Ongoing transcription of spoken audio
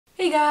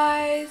Hey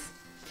guys!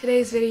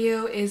 Today's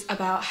video is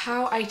about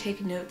how I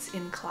take notes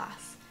in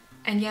class.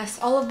 And yes,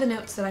 all of the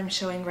notes that I'm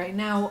showing right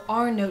now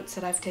are notes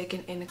that I've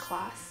taken in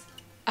class.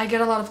 I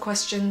get a lot of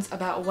questions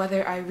about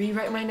whether I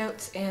rewrite my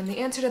notes, and the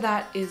answer to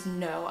that is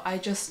no. I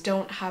just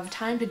don't have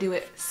time to do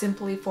it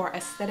simply for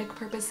aesthetic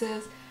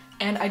purposes,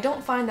 and I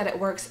don't find that it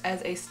works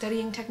as a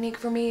studying technique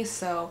for me,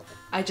 so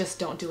I just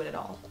don't do it at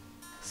all.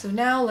 So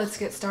now let's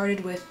get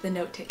started with the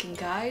note-taking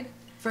guide.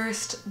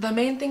 First, the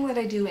main thing that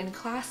I do in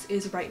class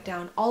is write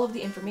down all of the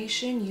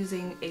information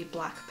using a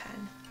black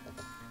pen.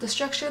 The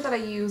structure that I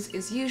use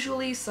is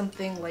usually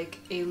something like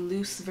a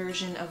loose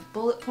version of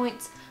bullet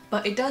points,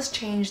 but it does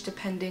change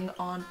depending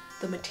on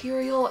the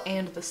material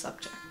and the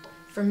subject.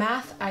 For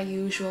math, I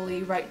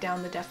usually write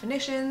down the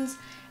definitions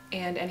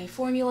and any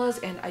formulas,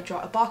 and I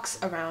draw a box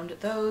around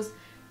those.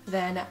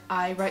 Then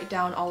I write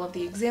down all of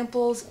the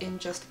examples in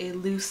just a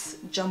loose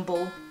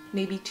jumble,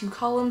 maybe 2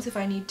 columns if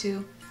I need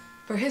to.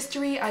 For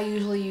history, I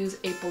usually use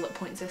a bullet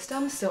point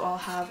system, so I'll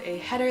have a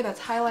header that's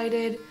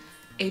highlighted,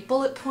 a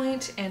bullet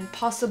point, and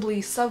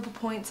possibly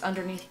sub-points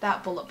underneath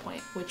that bullet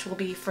point, which will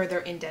be further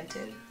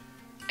indented.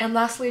 And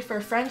lastly,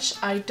 for French,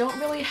 I don't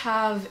really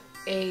have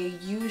a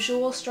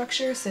usual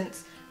structure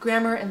since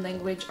grammar and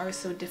language are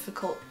so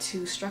difficult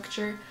to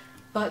structure,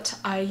 but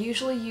I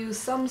usually use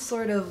some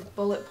sort of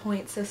bullet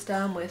point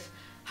system with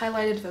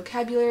highlighted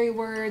vocabulary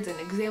words and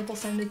example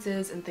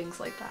sentences and things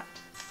like that.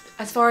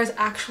 As far as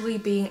actually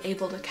being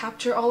able to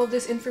capture all of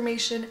this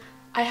information,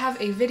 I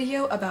have a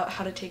video about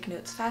how to take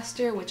notes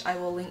faster, which I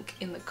will link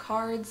in the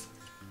cards.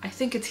 I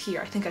think it's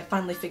here. I think I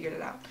finally figured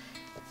it out.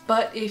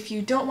 But if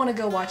you don't want to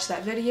go watch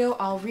that video,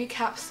 I'll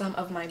recap some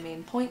of my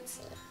main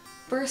points.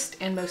 First,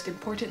 and most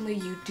importantly,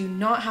 you do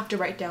not have to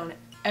write down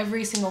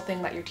every single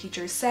thing that your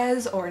teacher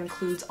says or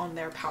includes on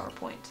their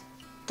PowerPoint.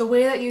 The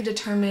way that you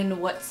determine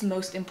what's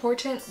most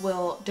important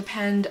will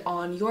depend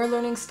on your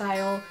learning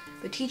style,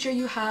 the teacher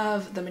you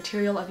have, the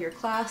material of your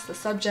class, the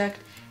subject,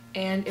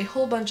 and a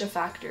whole bunch of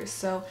factors,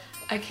 so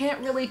I can't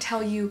really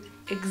tell you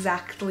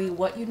exactly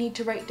what you need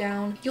to write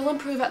down. You'll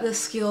improve at this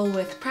skill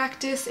with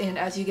practice and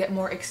as you get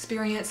more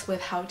experience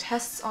with how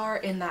tests are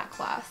in that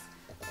class.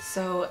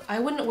 So I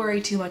wouldn't worry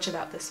too much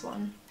about this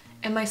one.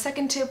 And my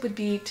second tip would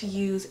be to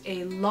use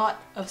a lot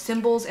of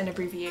symbols and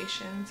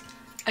abbreviations.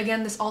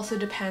 Again, this also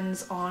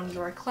depends on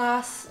your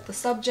class, the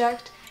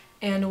subject,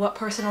 and what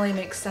personally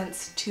makes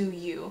sense to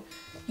you.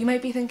 You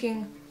might be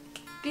thinking,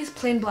 these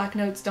plain black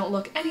notes don't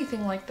look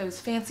anything like those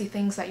fancy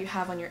things that you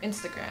have on your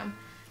Instagram.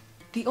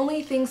 The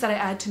only things that I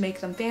add to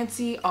make them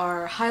fancy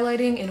are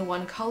highlighting in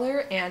one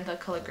color and the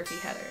calligraphy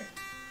header.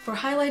 For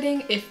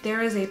highlighting, if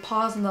there is a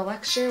pause in the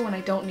lecture when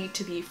I don't need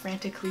to be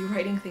frantically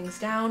writing things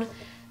down,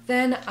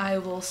 then I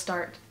will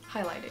start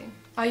highlighting.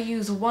 I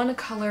use one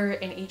color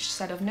in each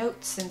set of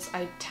notes since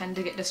I tend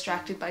to get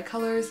distracted by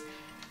colors,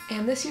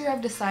 and this year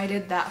I've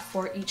decided that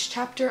for each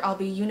chapter I'll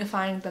be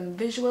unifying them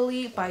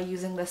visually by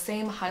using the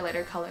same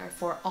highlighter color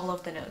for all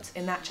of the notes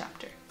in that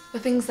chapter. The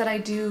things that I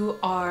do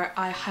are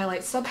I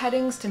highlight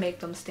subheadings to make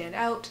them stand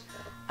out,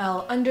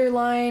 I'll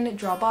underline,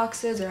 draw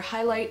boxes, or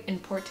highlight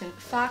important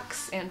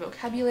facts and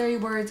vocabulary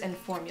words and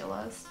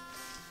formulas.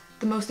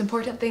 The most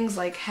important things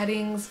like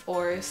headings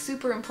or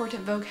super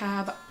important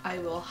vocab I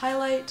will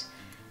highlight,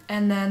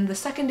 and then the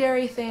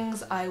secondary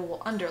things I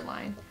will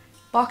underline.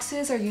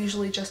 Boxes are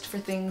usually just for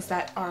things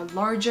that are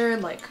larger,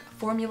 like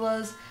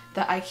formulas,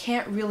 that I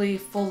can't really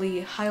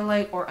fully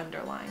highlight or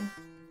underline.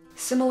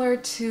 Similar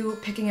to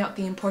picking out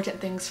the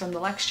important things from the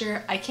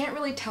lecture, I can't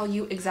really tell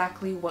you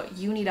exactly what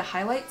you need to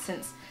highlight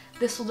since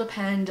this will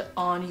depend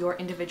on your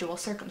individual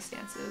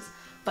circumstances.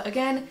 But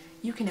again,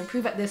 you can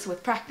improve at this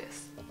with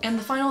practice. And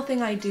the final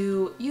thing I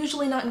do,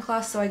 usually not in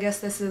class, so I guess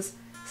this is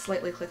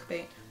slightly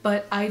clickbait,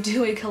 but I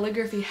do a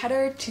calligraphy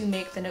header to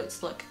make the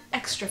notes look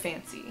extra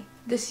fancy.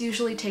 This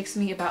usually takes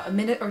me about a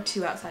minute or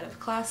 2 outside of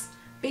class.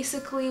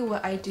 Basically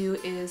what I do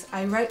is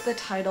I write the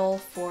title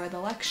for the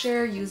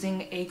lecture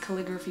using a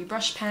calligraphy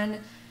brush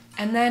pen,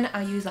 and then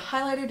I use a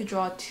highlighter to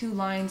draw 2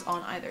 lines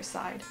on either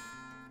side.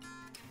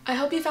 I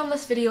hope you found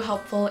this video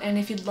helpful, and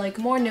if you'd like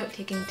more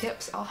note-taking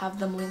tips, I'll have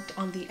them linked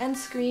on the end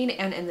screen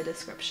and in the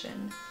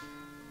description.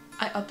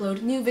 I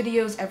upload new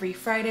videos every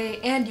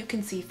Friday, and you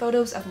can see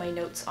photos of my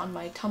notes on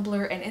my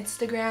Tumblr and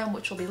Instagram,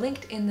 which will be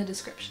linked in the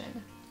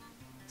description.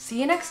 See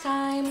you next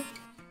time!